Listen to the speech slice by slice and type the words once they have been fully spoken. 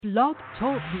Blog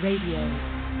Talk Radio.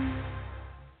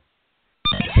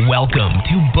 Welcome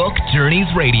to Book Journeys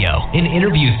Radio, an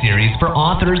interview series for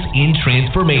authors in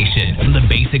transformation. From the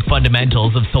basic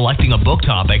fundamentals of selecting a book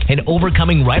topic and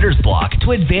overcoming writer's block to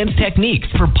advanced techniques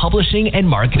for publishing and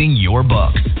marketing your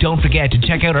book. Don't forget to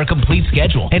check out our complete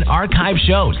schedule and archive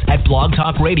shows at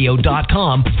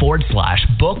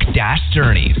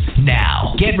blogtalkradio.com/book-journeys.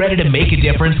 Now, get ready to make a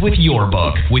difference with your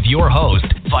book with your host,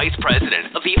 Vice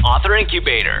President of the Author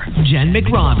Incubator, Jen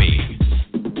McRobbie.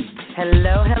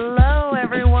 Hello,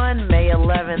 everyone. May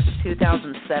 11th,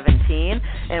 2017,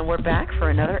 and we're back for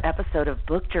another episode of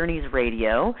Book Journeys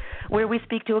Radio, where we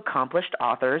speak to accomplished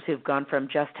authors who've gone from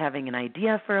just having an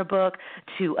idea for a book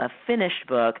to a finished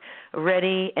book,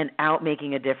 ready and out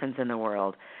making a difference in the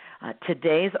world.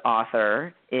 Today's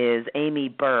author is Amy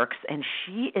Birks, and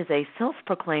she is a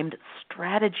self-proclaimed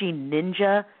strategy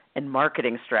ninja and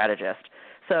marketing strategist.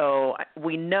 So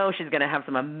we know she's going to have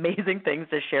some amazing things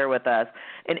to share with us.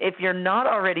 And if you're not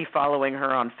already following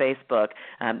her on Facebook,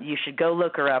 you should go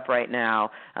look her up right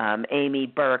now, Amy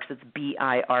Birks. It's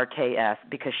Birks,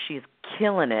 because she's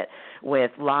killing it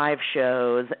with live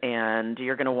shows, and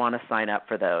you're going to want to sign up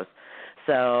for those.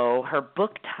 So her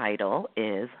book title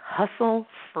is Hustle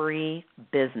Free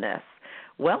Business.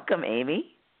 Welcome,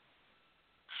 Amy.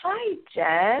 Hi,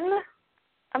 Jen.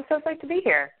 I'm so psyched to be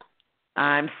here.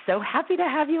 I'm so happy to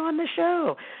have you on the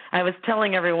show. I was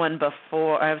telling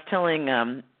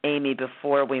Amy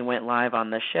before we went live on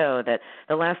the show that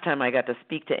the last time I got to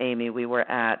speak to Amy, we were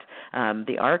at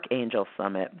the Archangel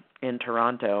Summit in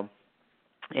Toronto.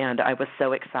 And I was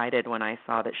so excited when I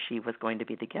saw that she was going to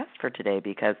be the guest for today,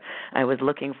 because I was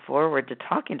looking forward to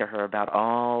talking to her about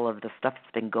all of the stuff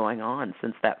that's been going on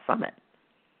since that summit.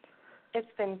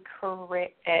 It's been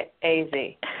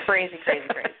crazy.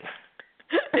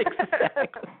 Exactly.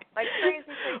 Like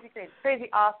crazy,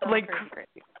 awesome,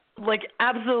 crazy. Like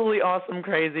absolutely awesome,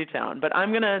 crazy town. But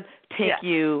I'm going to take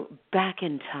you back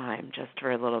in time just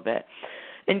for a little bit.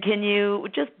 And can you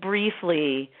just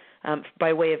briefly,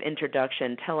 by way of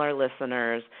introduction, tell our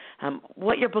listeners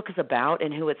what your book is about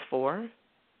and who it's for?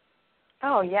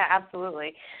 Oh, yeah,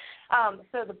 absolutely.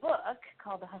 So the book,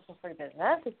 called The Hustle Free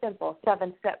Business, a simple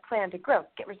 7-step plan to grow,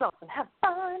 get results, and have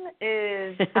fun,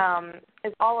 is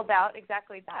all about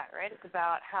exactly that, right? It's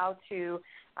about how to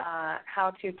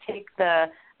take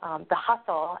the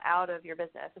hustle out of your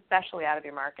business, especially out of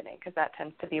your marketing, because that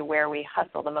tends to be where we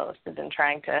hustle the most, is in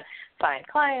trying to find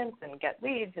clients and get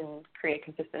leads and create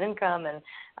consistent income and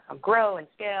grow and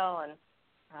scale. And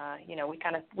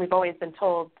we've always been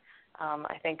told,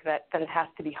 I think that it has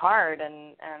to be hard,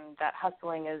 and that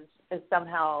hustling is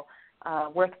somehow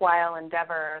worthwhile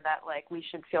endeavor, that like we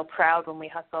should feel proud when we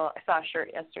hustle. I saw a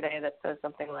shirt yesterday that says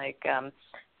something like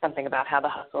something about how the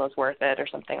hustle is worth it or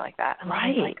something like that. And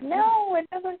right. I'm like, no, it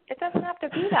doesn't have to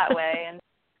be that way.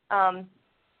 And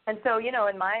so,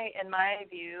 in my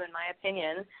view, in my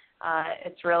opinion,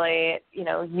 it's really,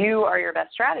 you are your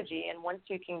best strategy. And once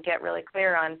you can get really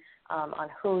clear on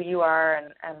who you are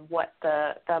and what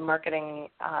the marketing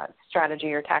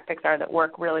strategy or tactics are that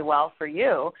work really well for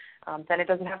you, then it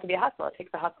doesn't have to be a hustle. It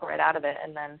takes the hustle right out of it,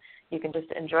 and then you can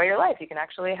just enjoy your life. You can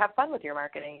actually have fun with your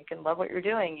marketing. You can love what you're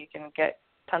doing. You can get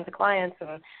tons of clients,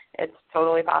 and it's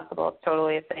totally possible. It's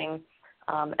totally a thing.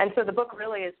 And so the book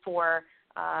really is for,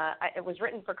 it was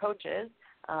written for coaches,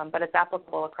 but it's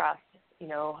applicable across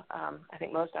I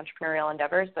think most entrepreneurial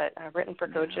endeavors, but written for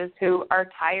coaches who are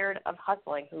tired of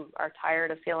hustling, who are tired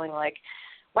of feeling like,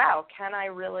 wow, can I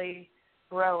really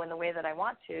grow in the way that I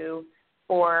want to,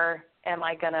 or am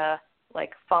I going to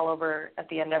fall over at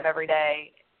the end of every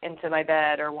day into my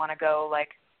bed, or want to go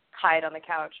hide on the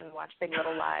couch and watch Big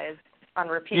Little Lies on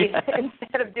repeat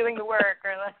instead of doing the work,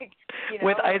 or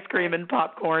with ice cream and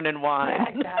popcorn and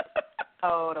wine.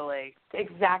 Totally.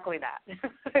 Exactly that.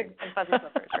 And fuzzy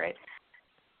slippers, right?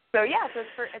 So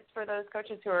it's for those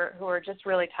coaches who are just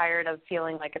really tired of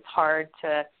feeling like it's hard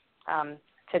to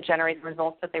generate the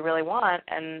results that they really want,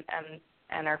 and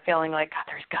are feeling like, God,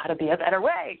 there's got to be a better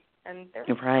way. And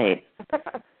right.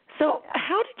 So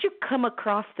how did you come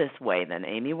across this way then,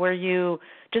 Amy? Were you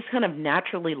just kind of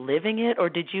naturally living it, or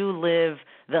did you live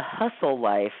the hustle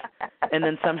life and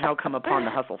then somehow come upon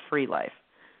the hustle-free life?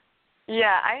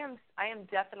 Yeah, I am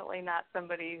definitely not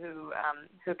somebody who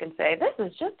can say, this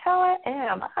is just how I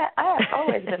am. I have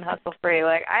always been hustle free.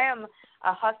 I am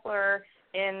a hustler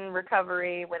in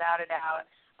recovery without a doubt.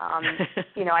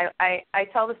 I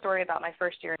tell the story about my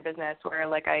first year in business where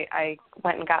I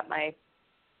went and got my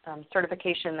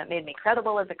certification that made me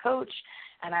credible as a coach,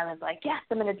 and I was like, yes,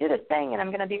 I'm going to do this thing, and I'm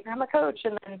going to become a coach.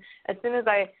 And then as soon as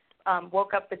I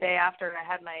woke up the day after I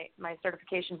had my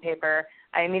certification paper,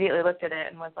 I immediately looked at it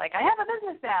and was like, I have a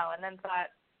business now, and then thought,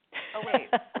 oh,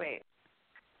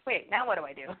 wait, now what do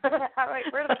I do?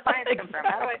 Where do the clients come from?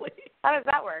 How does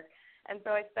that work? And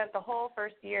so I spent the whole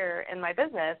first year in my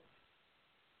business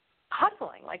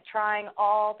hustling, like trying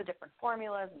all the different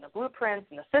formulas and the blueprints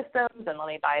and the systems, and let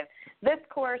me buy this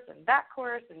course and that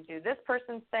course and do this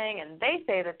person's thing, and they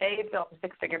say that they built a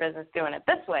six-figure business doing it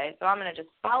this way, so I'm going to just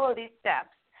follow these steps,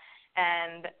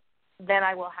 and then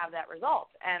I will have that result.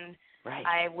 And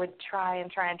I would try and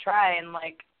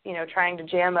like, trying to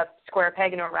jam a square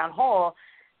peg into a round hole,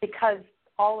 because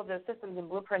all of those systems and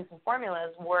blueprints and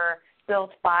formulas were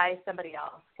built by somebody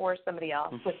else, for somebody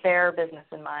else, with their business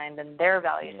in mind and their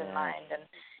values in mind, and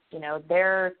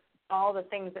their all the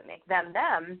things that make them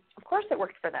them. Of course it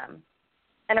worked for them,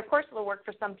 and of course it'll work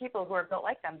for some people who are built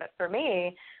like them, but for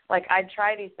me, like, I'd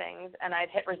try these things and I'd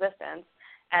hit resistance,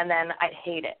 and then I'd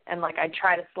hate it, and like I'd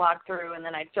try to slog through, and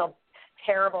then I'd feel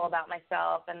terrible about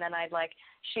myself, and then I'd like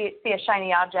see a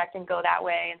shiny object and go that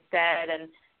way instead,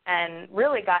 and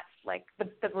really got, like,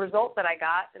 the result that I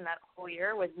got in that whole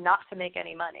year was not to make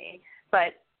any money,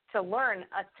 but to learn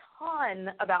a ton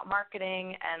about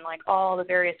marketing and, like, all the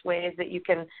various ways that you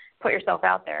can put yourself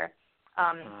out there,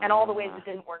 and all the ways it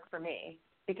didn't work for me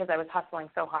because I was hustling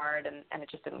so hard and it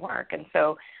just didn't work. And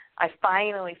so I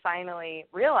finally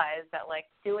realized that, like,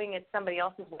 doing it somebody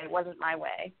else's way wasn't my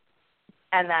way,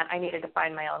 and that I needed to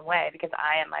find my own way, because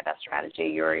I am my best strategy,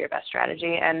 you're your best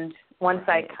strategy. And once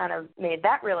I kind of made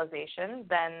that realization,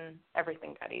 then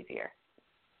everything got easier.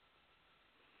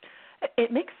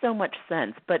 It makes so much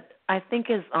sense, but I think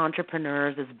as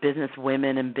entrepreneurs, as business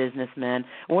women and businessmen,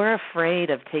 we're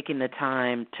afraid of taking the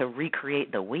time to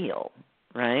recreate the wheel,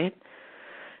 right?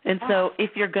 And so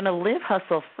if you're going to live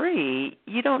hustle-free,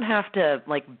 you don't have to,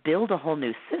 like, build a whole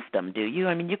new system, do you?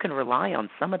 I mean, you can rely on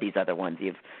some of these other ones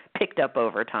you've picked up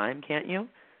over time, can't you?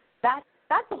 That's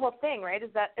the whole thing, right, is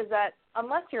that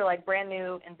unless you're, like, brand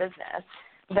new in business,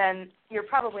 then you're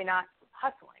probably not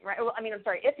hustling, right? Well, I mean, I'm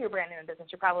sorry, if you're brand new in business,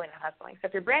 you're probably not hustling. So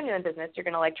if you're brand new in business, you're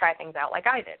going to, like, try things out like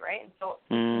I did, right? And so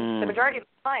the majority of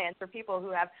clients are people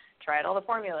who have tried all the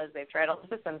formulas, they've tried all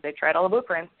the systems, they've tried all the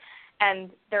blueprints,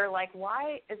 and they're like,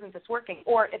 why isn't this working?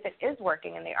 Or if it is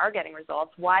working and they are getting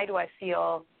results, why do I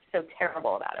feel so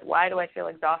terrible about it? Why do I feel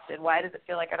exhausted? Why does it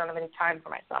feel like I don't have any time for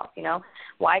myself,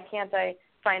 Why can't I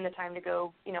find the time to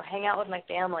go, hang out with my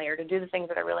family or to do the things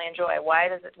that I really enjoy? Why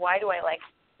do I, like,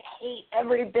 hate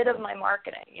every bit of my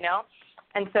marketing,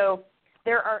 And so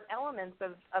there are elements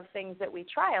of things that we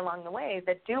try along the way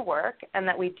that do work and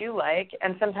that we do like,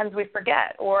 and sometimes we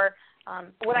forget. Or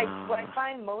what I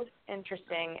find most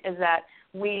interesting is that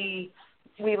we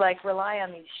like rely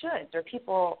on these shoulds, or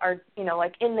people are,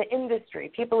 like in the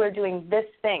industry, people are doing this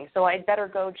thing, so I'd better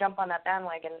go jump on that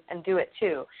bandwagon and do it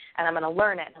too, and I'm going to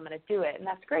learn it and I'm going to do it, and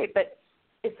that's great. But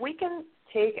if we can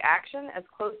take action as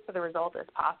close to the result as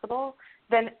possible,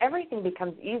 then everything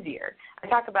becomes easier. I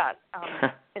talk about,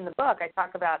 in the book, I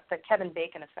talk about the Kevin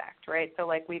Bacon effect, right? So,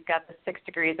 like, we've got the 6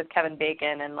 degrees of Kevin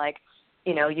Bacon, and, like,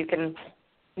 you can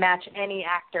match any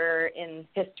actor in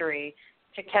history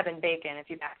to Kevin Bacon if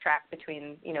you backtrack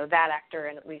between, that actor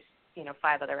and at least,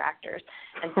 5 other actors.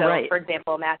 And so, for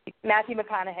example, Matthew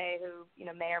McConaughey,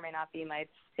 who, may or may not be my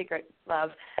secret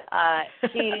love,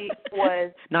 he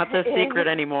was... Not so secret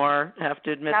anymore. I have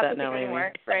to admit that now, Amy.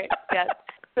 Anymore, right, yes.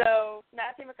 So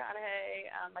Matthew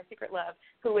McConaughey, my secret love,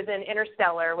 who was in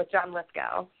Interstellar with John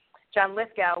Lithgow. John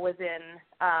Lithgow was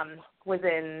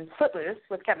in Footloose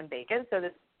with Kevin Bacon. So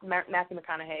this Matthew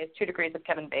McConaughey is 2 degrees of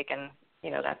Kevin Bacon.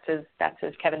 That's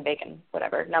his Kevin Bacon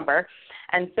whatever number.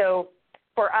 And so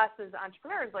for us as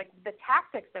entrepreneurs, like, the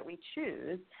tactics that we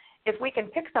choose, if we can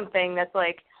pick something that's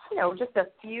like, just a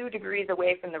few degrees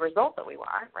away from the result that we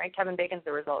want, right? Kevin Bacon's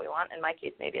the result we want. In my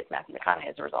case, maybe it's Matthew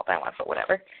McConaughey's the result I want, but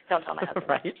whatever. Don't tell my husband.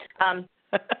 Right.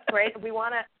 Right? We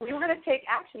want to take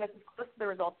action that's as close to the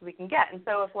results as we can get. And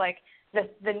so if, like,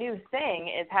 the new thing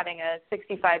is having a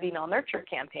 65 email nurture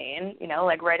campaign,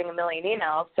 like writing 1 million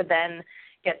emails to then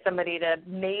get somebody to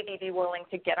maybe be willing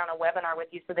to get on a webinar with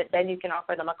you so that then you can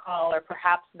offer them a call, or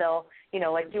perhaps they'll,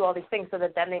 like, do all these things so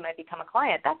that then they might become a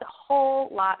client. That's a whole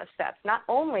lot of steps. Not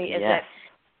only is it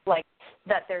like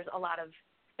that there's a lot of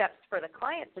steps for the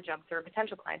client to jump through,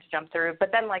 potential client to jump through,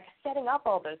 but then, like, setting up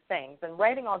all those things and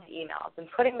writing all the emails and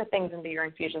putting the things into your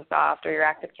Infusionsoft or your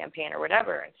Active Campaign or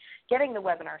whatever, and getting the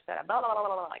webinar set up, blah, blah, blah,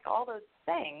 blah, blah, like, all those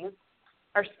things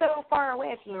are so far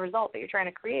away from the result that you're trying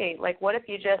to create. Like, what if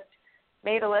you just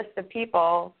made a list of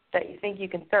people that you think you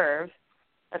can serve?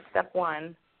 That's step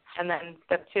 1. And then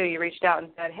step 2, you reached out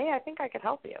and said, hey, I think I could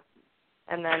help you.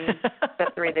 And then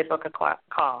step 3, they book a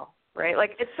call. right?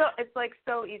 Like it's so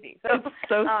easy. So it's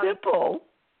so simple.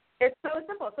 It's so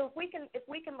simple. So if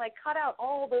we can like cut out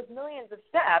all those millions of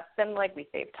steps, then like we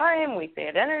save time, we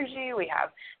save energy,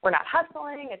 we're not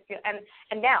hustling.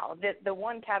 And now the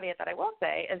one caveat that I will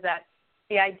say is that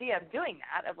the idea of doing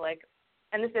that, of like,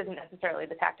 and this isn't necessarily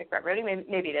the tactic for everybody.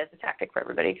 Maybe it is a tactic for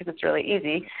everybody because it's really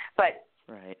easy. But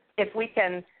right. if we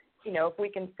can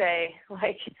say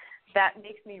like that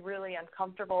makes me really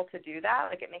uncomfortable to do that,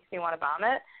 like it makes me want to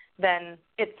vomit, then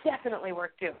it's definitely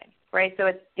worth doing. Right, so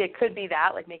it could be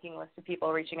that, like making a list of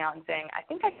people, reaching out and saying, I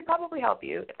think I could probably help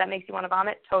you. If that makes you want to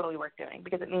vomit, totally worth doing,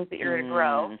 because it means that you're going to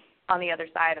grow on the other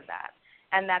side of that,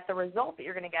 and that the result that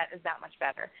you're going to get is that much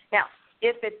better. Now,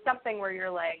 if it's something where you're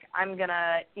like, I'm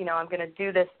gonna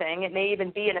do this thing, it may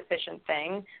even be an efficient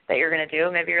thing that you're going to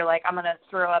do. Maybe you're like, I'm going to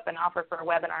throw up an offer for a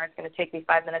webinar. It's going to take me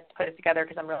 5 minutes to put it together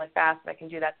because I'm really fast and I can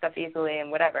do that stuff easily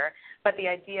and whatever. But the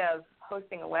idea of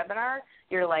hosting a webinar,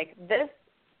 you're like, this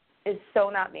is so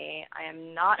not me. I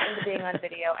am not into being on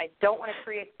video. I don't want to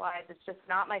create slides. It's just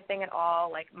not my thing at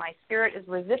all. Like my spirit is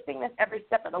resisting this every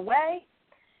step of the way.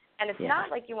 And it's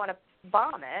not like you want to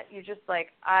vomit. You're just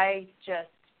like,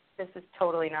 this is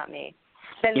totally not me.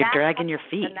 Then you're dragging your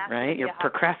feet, right? You're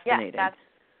procrastinating. Yeah,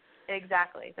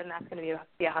 exactly. Then that's going to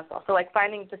be a hustle. So like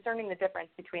discerning the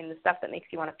difference between the stuff that makes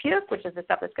you want to puke, which is the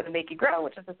stuff that's going to make you grow,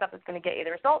 which is the stuff that's going to get you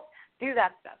the results. Do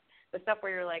that stuff. The stuff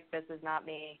where you're like, this is not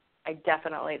me. This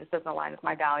doesn't align with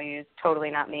my values, totally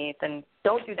not me, then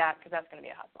don't do that because that's going to be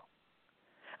a hustle.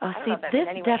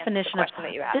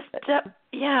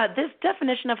 This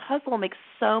definition of hustle makes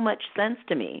so much sense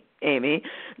to me, Amy,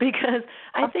 because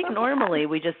I think normally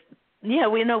we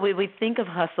think of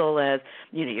hustle as,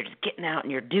 you're just getting out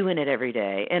and you're doing it every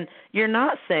day. And you're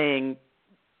not saying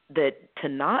that to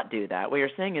not do that. What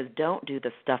you're saying is don't do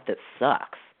the stuff that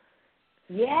sucks.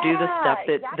 Yeah, do the stuff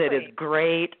exactly. that is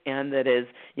great and that is,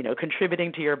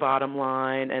 contributing to your bottom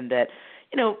line and that,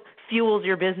 fuels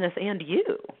your business and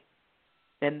you.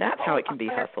 And that's how it can be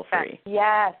 100%. hustle-free.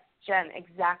 Yes, Jen,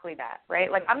 exactly that, right?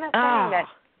 Like I'm not saying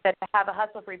that to have a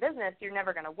hustle-free business, you're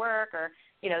never going to work or,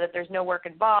 that there's no work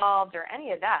involved or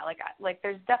any of that. Like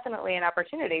there's definitely an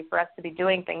opportunity for us to be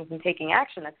doing things and taking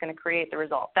action that's going to create the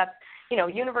result. That's,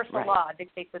 universal law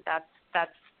dictates that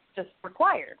that's just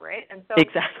required, right? And so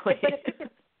exactly. But if you can,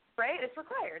 right, it's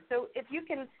required. So if you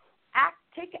can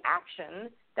take action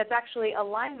that's actually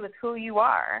aligned with who you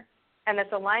are and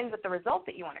that's aligned with the result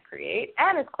that you want to create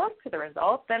and is close to the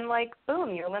result, then like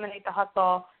boom, you eliminate the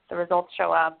hustle, the results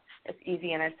show up, it's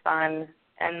easy and it's fun,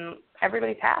 and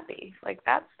everybody's happy. Like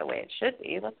that's the way it should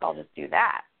be. Let's all just do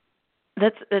that.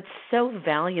 That's so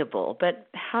valuable. But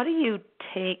how do you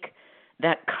take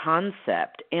that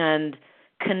concept and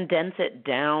condense it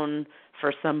down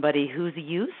for somebody who's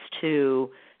used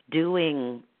to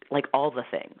doing like all the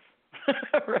things?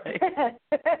 Right.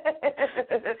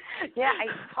 Yeah,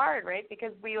 it's hard, right?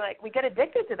 Because we get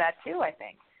addicted to that too, I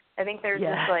think. I think there's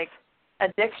this like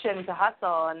addiction to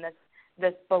hustle and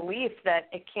this belief that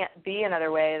it can't be another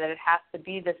way, that it has to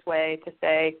be this way to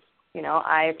say,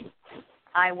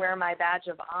 I wear my badge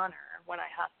of honor when I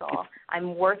hustle.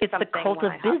 I'm worth something the cult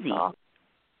when of I busy. hustle.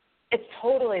 It's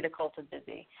totally the cult of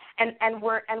busy. I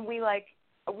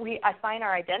find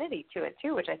our identity to it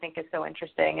too, which I think is so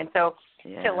interesting. And so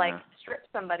to like strip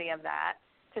somebody of that,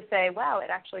 to say, wow, it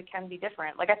actually can be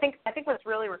different. Like I think what's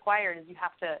really required is you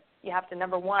have to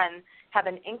number one, have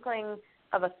an inkling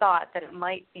of a thought that it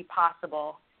might be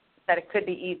possible, that it could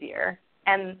be easier.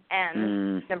 And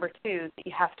number two, that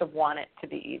you have to want it to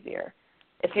be easier.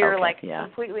 If you're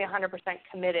completely 100%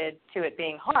 committed to it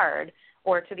being hard,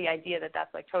 or to the idea that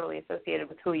that's like totally associated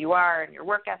with who you are and your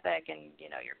work ethic and,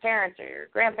 your parents or your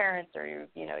grandparents or you're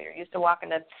used to walking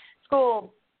to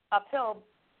school uphill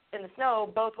in the snow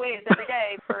both ways every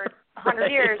day for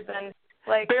 100 years, then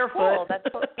like barefoot. Cool,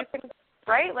 that's what you can,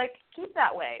 right? Like keep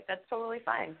that way. That's totally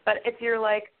fine. But if you're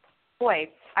like, boy,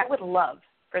 I would love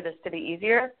for this to be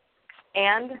easier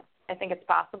and I think it's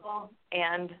possible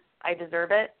and I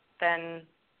deserve it, then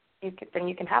you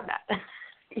can have that.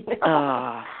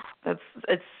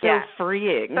 It's so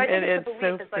freeing. So I think it's the belief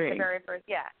so is freeing. like the very first.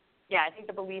 Yeah. I think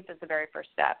the belief is the very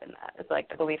first step in that. It's like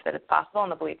the belief that it's possible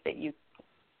and the belief that you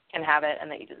can have it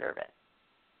and that you deserve it.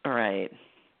 All right.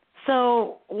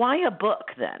 So why a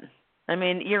book then? I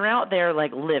mean, you're out there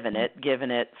like living it, giving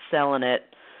it, selling it,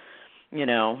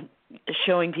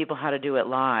 showing people how to do it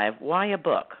live. Why a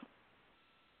book?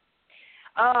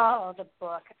 Oh, the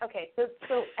book. Okay, so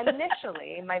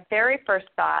initially, my very first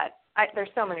thought, there's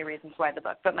so many reasons why the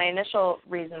book, but my initial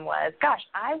reason was, gosh,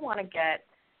 I want to get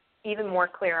even more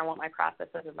clear on what my process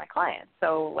is with my clients.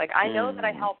 So, like, I know that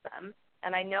I help them,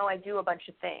 and I know I do a bunch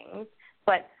of things,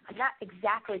 but I'm not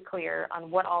exactly clear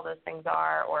on what all those things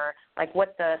are, or like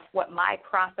what my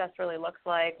process really looks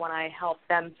like when I help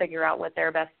them figure out what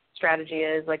their best strategy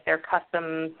is, like their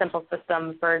custom simple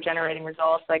system for generating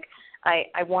results. Like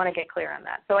I want to get clear on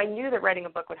that. So I knew that writing a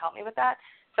book would help me with that.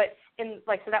 But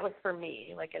so that was for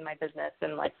me, like in my business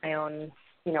and like my own,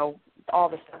 all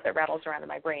the stuff that rattles around in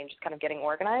my brain, just kind of getting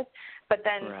organized. But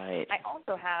then I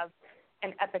also have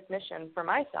an epic mission for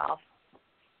myself,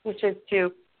 which is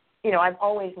to, I've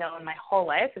always known my whole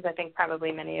life, as I think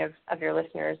probably many of your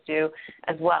listeners do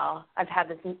as well. I've had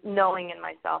this knowing in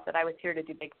myself that I was here to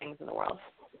do big things in the world.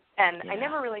 And I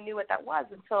never really knew what that was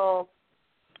until,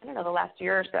 I don't know, the last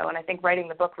year or so. And I think writing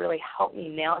the book really helped me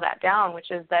nail that down,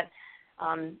 which is that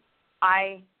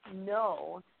I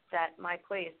know that my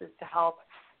place is to help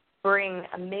bring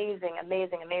amazing,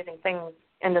 amazing, amazing things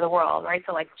into the world, right?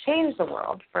 So like change the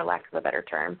world, for lack of a better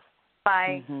term,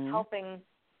 by helping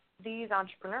these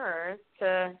entrepreneurs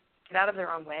to get out of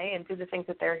their own way and do the things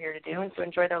that they're here to do and to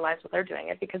enjoy their lives while they're doing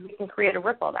it, because we can create a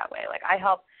ripple that way. Like I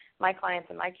help my clients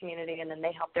in my community, and then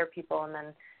they help their people, and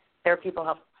then their people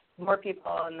help more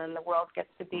people, and then the world gets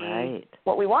to be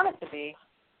what we want it to be.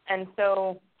 And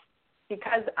so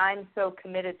because I'm so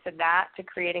committed to that, to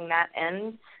creating that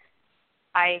end,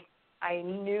 I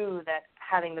knew that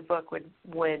having the book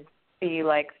would be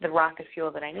like the rocket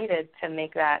fuel that I needed to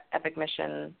make that epic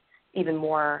mission even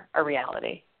more a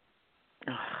reality.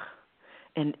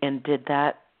 And did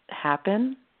that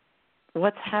happen?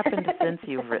 What's happened since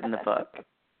you've written the book?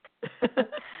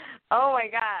 Oh my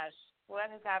gosh, what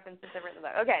has happened since I've written the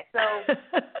book? Okay, so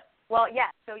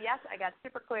So yes, I got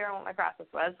super clear on what my process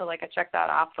was. So like I checked that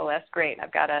off the list. Great,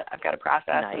 I've got a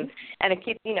process, and it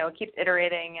keeps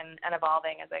iterating and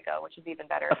evolving as I go, which is even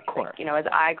better. Of course, as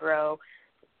I grow,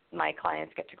 my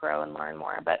clients get to grow and learn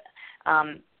more. But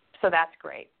so that's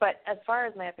great. But as far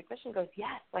as my epic mission goes,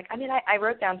 yes. Like I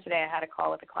wrote down today. I had a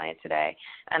call with a client today,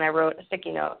 and I wrote a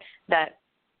sticky note that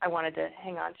I wanted to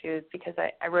hang on to, because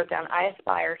I wrote down, I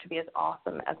aspire to be as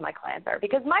awesome as my clients are,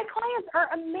 because my clients are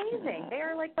amazing. They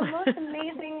are like the most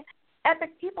amazing,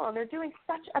 epic people, and they're doing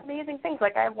such amazing things.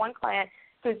 Like I have one client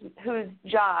whose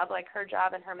job, like her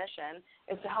job and her mission,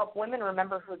 is to help women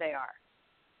remember who they are.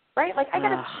 Right? Like I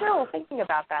got a chill thinking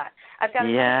about that. I've got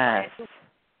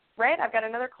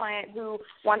another client who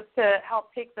wants to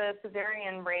help take the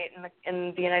cesarean rate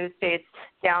in the United States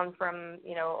down from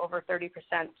over 30%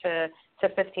 to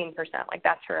 15%. Like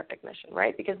that's her epic mission,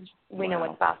 right? Because we know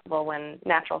what's possible when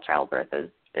natural childbirth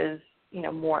is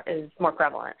more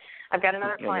prevalent. I've got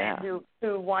another client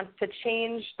who wants to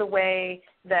change the way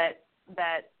that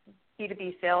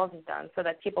B2B sales is done, so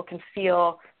that people can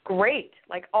feel great.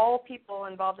 Like all people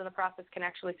involved in the process can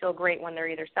actually feel great when they're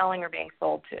either selling or being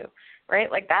sold to,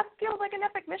 right? Like that feels like an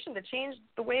epic mission, to change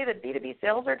the way that B2B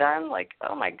sales are done. Like,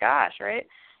 oh my gosh, right?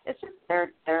 It's just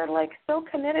they're like so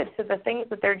committed to the things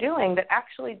that they're doing that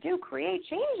actually do create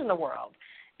change in the world.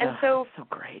 And so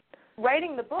great.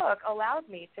 Writing the book allowed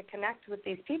me to connect with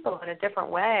these people in a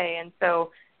different way. And so,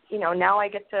 now I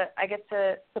get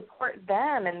to support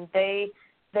them, and they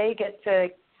get to,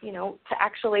 to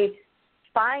actually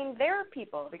find their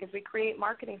people, because we create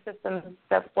marketing systems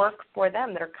that work for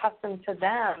them, that are custom to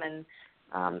them.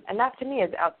 And that to me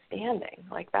is outstanding.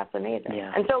 Like that's amazing.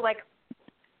 Yeah. And so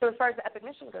so as far as the epic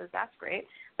mission goes, that's great.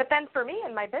 But then for me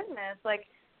in my business,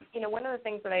 one of the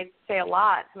things that I say a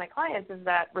lot to my clients is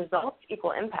that results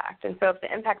equal impact. And so if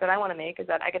the impact that I want to make is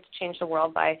that I get to change the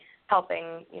world by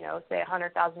helping, say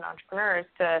 100,000 entrepreneurs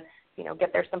to,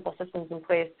 get their simple systems in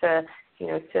place to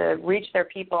reach their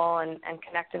people and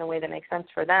connect in a way that makes sense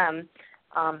for them,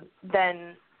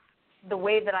 then the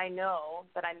way that I know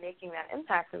that I'm making that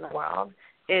impact in the world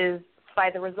is by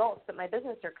the results that my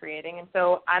business are creating. And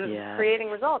so I'm creating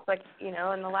results. In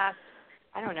the last,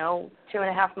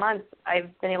 2.5 months,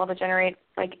 I've been able to generate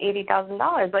like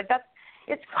 $80,000. Like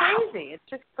it's crazy. Wow. It's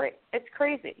just it's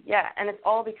crazy. Yeah. And it's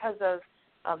all because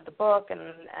of the book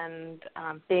and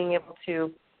being able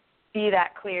to be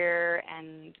that clear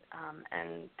and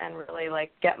really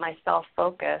like get myself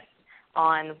focused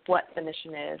on what the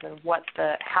mission is and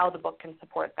how the book can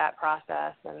support that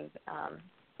process. And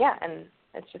and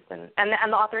it's just been, and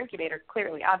the author incubator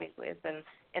clearly, obviously, has been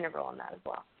integral in that as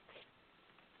well.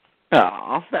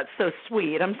 Oh, that's so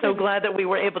sweet. I'm so glad that we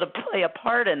were able to play a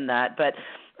part in that. But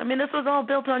this was all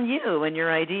built on you and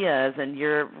your ideas and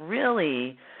your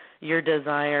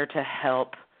desire to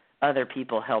help other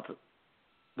people help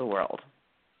the world.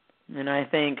 And I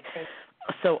think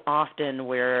so often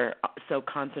we're so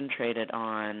concentrated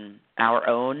on our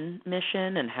own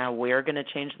mission and how we're going to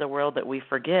change the world that we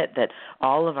forget that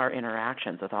all of our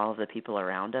interactions with all of the people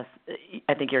around us,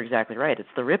 I think you're exactly right, it's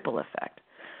the ripple effect.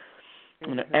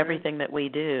 everything that we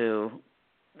do,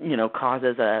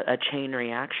 causes a chain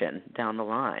reaction down the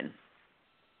line.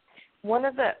 One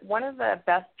of the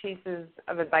best pieces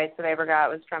of advice that I ever got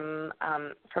was from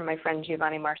my friend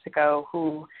Giovanni Marsico,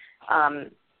 who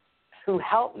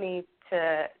helped me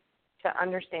to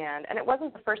understand. And it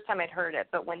wasn't the first time I'd heard it,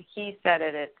 but when he said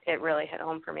it really hit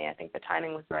home for me. I think the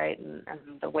timing was right, and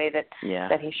the way that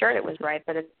he shared it was right.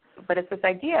 But it's this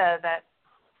idea that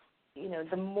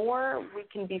the more we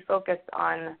can be focused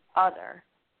on other,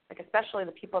 like especially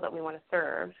the people that we want to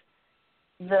serve,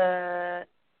 the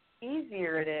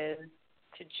easier it is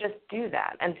to just do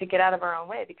that and to get out of our own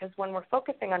way. Because when we're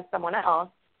focusing on someone else,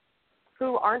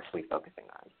 who aren't we focusing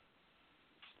on?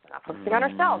 We're not focusing on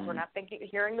ourselves. We're not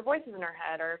hearing the voices in our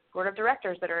head, or board of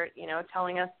directors that are,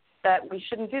 telling us that we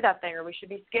shouldn't do that thing, or we should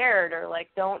be scared, or like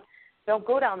don't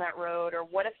go down that road, or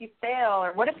what if you fail,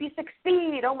 or what if you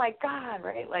succeed? Oh my God,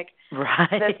 right? Like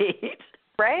right,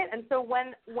 right. And so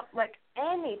like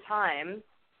any time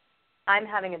I'm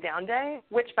having a down day,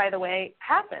 which by the way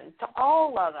happens to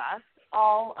all of us,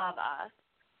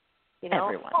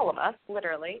 everyone. All of us,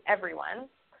 literally everyone.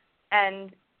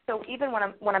 And so even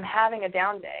when I'm having a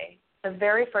down day, the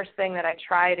very first thing that I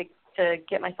try to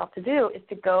get myself to do is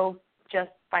to go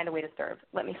just find a way to serve.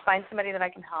 Let me find somebody that I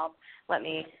can help. Let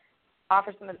me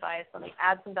offer some advice. Let me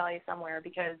add some value somewhere,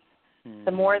 because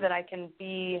the more that I can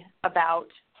be about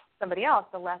somebody else,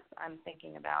 the less I'm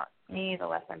thinking about me, the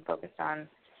less I'm focused on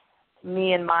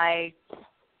me and my,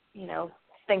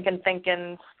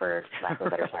 thinking for lack of a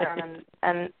better term,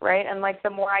 and right, and like the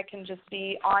more I can just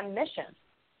be on mission.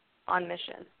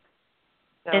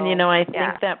 So, and I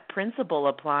think that principle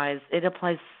applies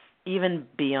even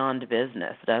beyond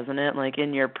business, doesn't it? Like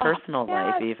in your personal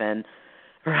life even,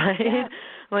 right? Yes.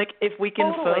 Like if we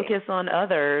can Totally. focus on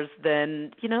others,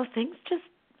 then,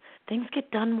 things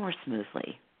get done more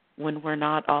smoothly when we're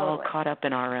not all caught up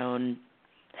in our own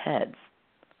heads.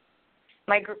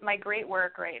 My great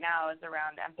work right now is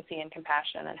around empathy and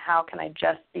compassion, and how can I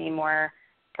just be more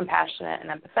compassionate and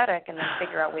empathetic, and then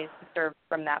figure out ways to serve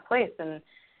from that place. And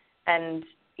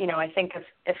I think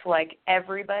if like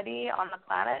everybody on the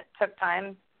planet took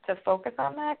time to focus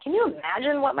on that, can you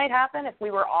imagine what might happen if we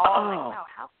were all like, wow,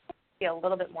 how can we be a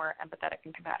little bit more empathetic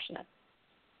and compassionate?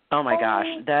 Oh my gosh,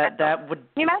 that would.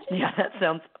 Can you imagine? Yeah, that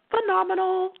sounds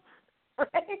phenomenal.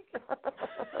 Right.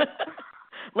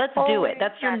 Let's do it.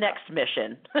 That's your next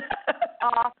mission.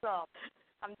 Awesome.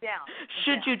 I'm down.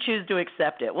 Should you choose to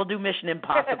accept it, we'll do Mission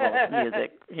Impossible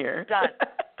music here. Done.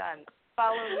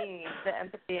 Follow me, the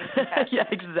empathy and compassion. Yeah,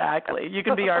 exactly. You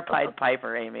can be our Pied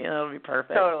Piper, Amy. That'll be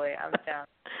perfect. Totally. I'm down.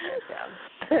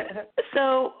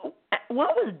 So,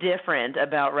 what was different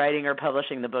about writing or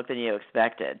publishing the book than you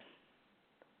expected?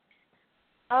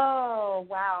 Oh,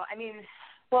 wow. I mean,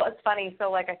 well, it's funny.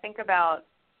 So, like, I think about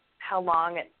how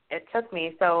long it took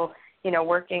me. So,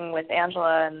 working with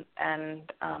Angela and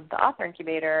the author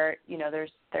incubator,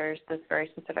 there's this very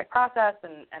specific process,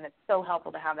 and it's so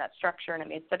helpful to have that structure, and it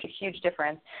made such a huge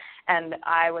difference. And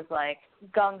I was like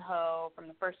gung-ho from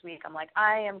the first week. I'm like,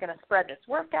 I am going to spread this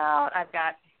workout. I've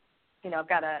got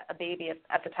a baby.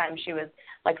 At the time, she was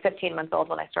like 15 months old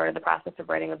when I started the process of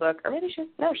writing the book, or maybe she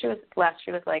was less.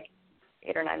 She was like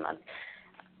 8 or 9 months.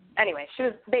 Anyway, she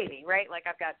was baby, right? Like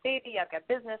I've got baby, I've got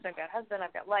business, I've got husband,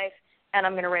 I've got life, and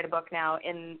I'm going to write a book now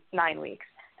in 9 weeks.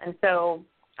 And so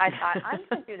I thought, I'm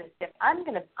going to do this. I'm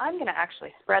going to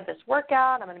actually spread this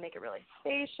workout. I'm going to make it really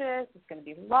spacious. It's going to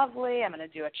be lovely. I'm going to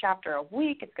do a chapter a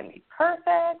week. It's going to be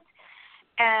perfect.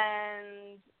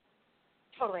 And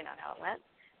totally not how it went.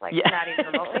 Like, not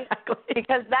even remotely. Exactly.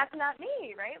 Because that's not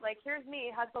me, right? Like, here's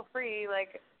me, hustle free.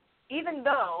 Like, even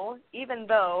though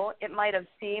it might have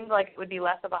seemed like it would be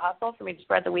less of a hustle for me to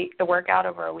spread the workout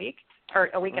over a week, or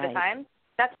a week at a time,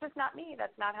 that's just not me.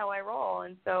 That's not how I roll.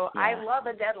 And so I love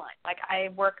a deadline. Like, I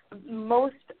work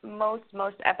most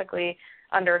epically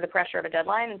under the pressure of a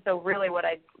deadline. And so really what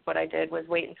I did was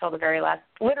wait until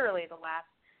literally the last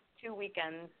 2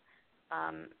 weekends,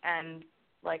 and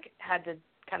like had to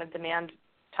kind of demand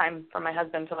time from my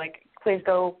husband to like, please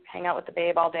go hang out with the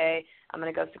babe all day. I'm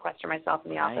going to go sequester myself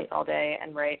in the office all day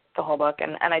and write the whole book.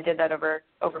 And I did that over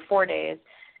 4 days.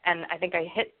 And I think I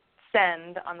hit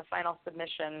send on the final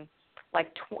submission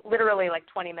literally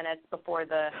 20 minutes before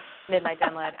the midnight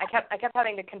deadline. I kept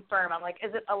having to confirm. I'm like,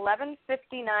 is it 11:59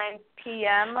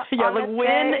 p.m. Yeah, on like this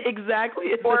when day? exactly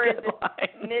is or the is deadline?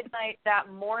 it midnight that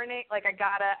morning? Like,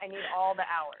 I need all the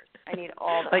hours. I need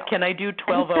all the like, hours. can I do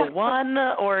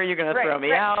 12:01, or are you going to throw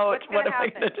me out? What am I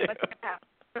going to do? What's going to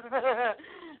happen?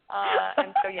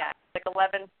 And so, like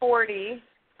 11:40,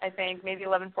 I think, maybe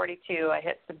 11:42, I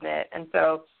hit submit. And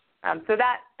so So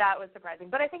that was surprising.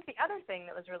 But I think the other thing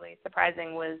that was really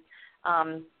surprising was,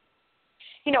 I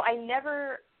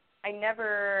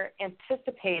never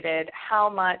anticipated how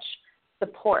much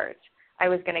support I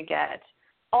was going to get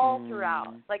all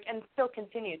throughout, and still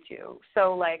continue to.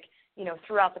 So,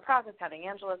 throughout the process, having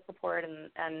Angela's support and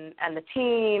the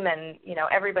team and,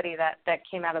 everybody that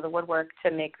came out of the woodwork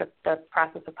to make the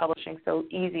process of publishing so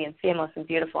easy and seamless and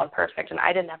beautiful and perfect. And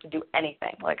I didn't have to do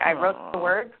anything. I wrote the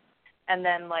words and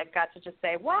then, got to just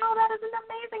say, wow, that is an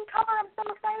amazing cover. I'm so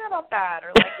excited about that.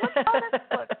 Or, look how this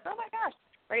looks. Oh, my gosh.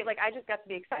 Right? I just got to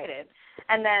be excited.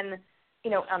 And then,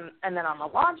 and then on the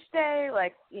launch day,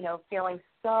 feeling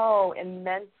so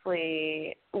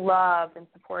immensely loved and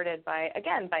supported by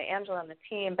Angela and the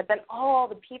team, but then all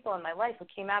the people in my life who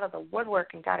came out of the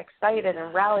woodwork and got excited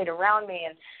and rallied around me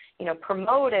and,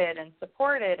 promoted and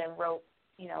supported and wrote,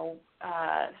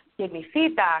 gave me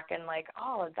feedback and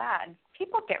all of that. And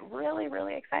people get really,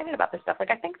 really excited about this stuff.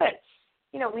 I think that,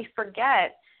 we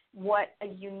forget what a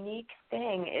unique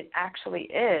thing it actually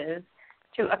is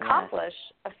to accomplish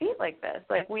a feat like this.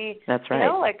 That's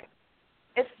right.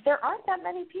 If there aren't that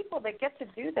many people that get to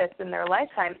do this in their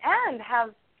lifetime and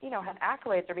have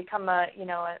accolades or become a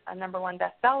number one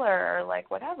bestseller or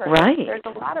whatever. Right. There's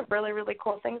a lot of really, really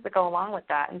cool things that go along with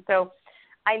that. And so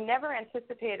I never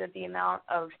anticipated the amount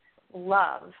of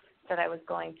love that I was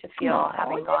going to feel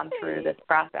having gone through this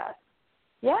process.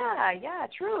 Yeah,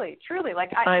 truly.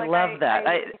 I love that.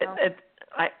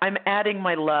 I'm adding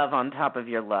my love on top of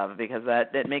your love because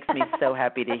that makes me so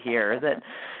happy to hear that,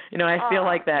 I feel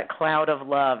like that cloud of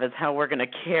love is how we're going to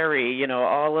carry,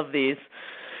 all of these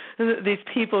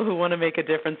people who want to make a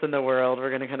difference in the world. We're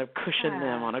going to kind of cushion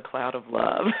them on a cloud of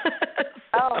love.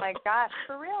 Oh my gosh,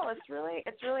 for real. It's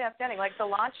really outstanding. The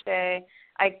launch day,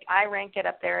 I rank it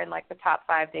up there in the top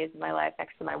 5 days of my life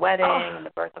next to my wedding and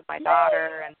the birth of my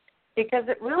daughter, and because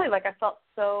it really, I felt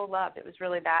so loved. It was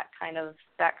really that kind of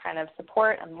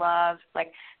support and love.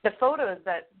 The photos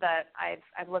that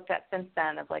I've looked at since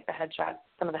then of the headshots,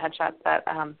 some of the headshots that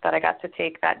I got to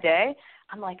take that day,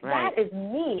 I'm that is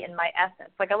me in my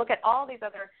essence. I look at all these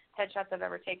other headshots I've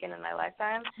ever taken in my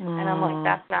lifetime, and I'm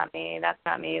that's not me, that's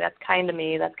kind of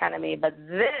me, but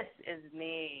this is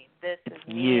me. This is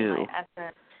me in my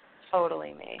essence,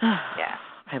 totally me. Yeah.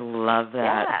 I love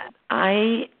that. Yeah.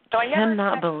 I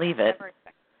cannot believe it.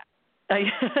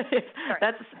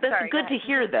 That's good to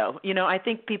hear, though. I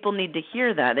think people need to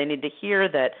hear that. They need to hear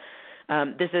that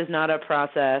this is not a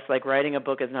process, writing a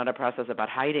book is not a process about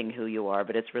hiding who you are,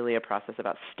 but it's really a process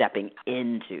about stepping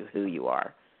into who you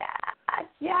are.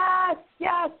 Yes,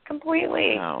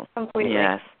 completely. Oh, completely.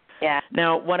 Yes. Yeah.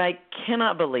 Now, what I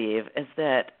cannot believe is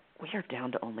that we are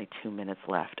down to only 2 minutes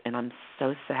left, and I'm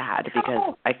so sad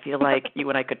because I feel like you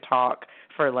and I could talk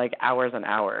for hours and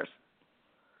hours.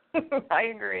 I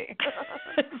agree.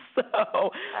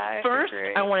 First,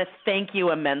 I want to thank you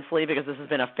immensely because this has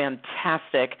been a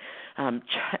fantastic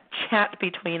chat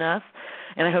between us,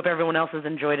 and I hope everyone else has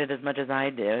enjoyed it as much as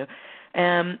I do.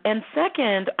 And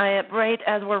second, right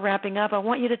as we're wrapping up, I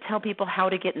want you to tell people how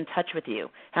to get in touch with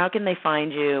you. How can they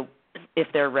find you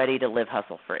if they're ready to live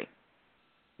hustle-free?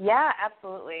 Yeah,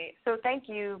 absolutely. So thank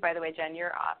you, by the way, Jen.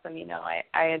 You're awesome.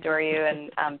 I adore you,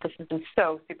 and this has been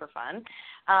so super fun.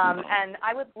 And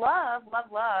I would love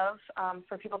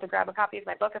for people to grab a copy of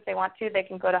my book if they want to. They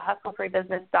can go to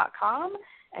hustlefreebusiness.com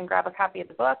and grab a copy of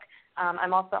the book.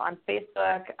 I'm also on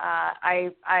Facebook.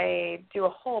 I do a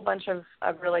whole bunch of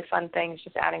really fun things,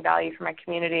 just adding value for my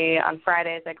community. On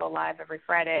Fridays, I go live every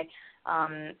Friday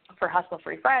for Hustle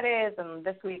Free Fridays, and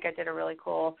this week I did a really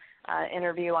cool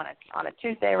interview on a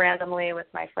Tuesday randomly with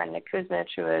my friend Nick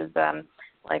Kuzmich, who is kind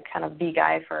of the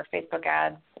guy for Facebook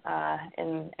ads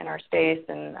in our space,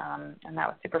 and that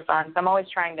was super fun. So I'm always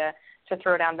trying to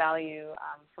throw down value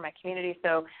for my community.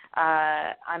 So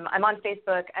I'm on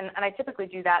Facebook, and I typically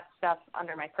do that stuff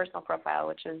under my personal profile,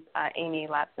 which is Amy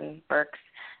Latson Birks.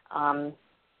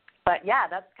 But yeah,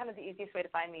 that's kind of the easiest way to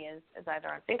find me is either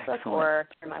on Facebook or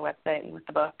through my website and with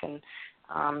the book. And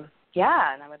and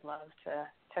I would love to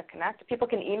connect. People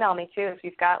can email me too if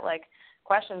you've got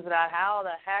questions about how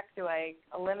the heck do I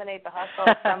eliminate the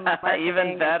hustle from marketing,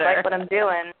 even better, like what I'm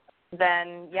doing.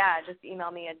 Then just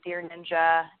email me at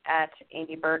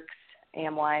dearninja@amyburks,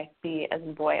 AMYB as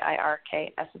in boy,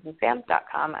 IRKS as in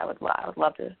Sam.com. I would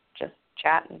love to just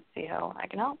chat and see how I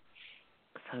can help.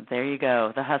 So there you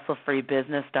go,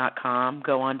 thehustlefreebusiness.com.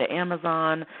 Go on to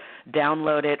Amazon,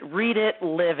 download it, read it,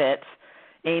 live it.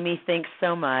 Amy, thanks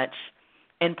so much.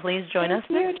 And please join us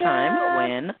next time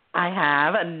when I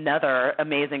have another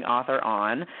amazing author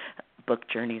on Book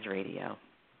Journeys Radio.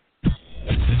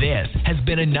 This has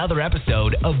been another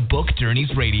episode of Book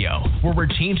Journeys Radio, where we're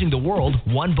changing the world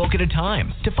one book at a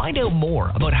time. To find out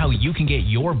more about how you can get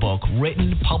your book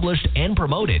written, published, and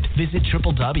promoted, visit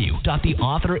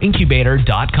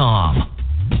www.theauthorincubator.com.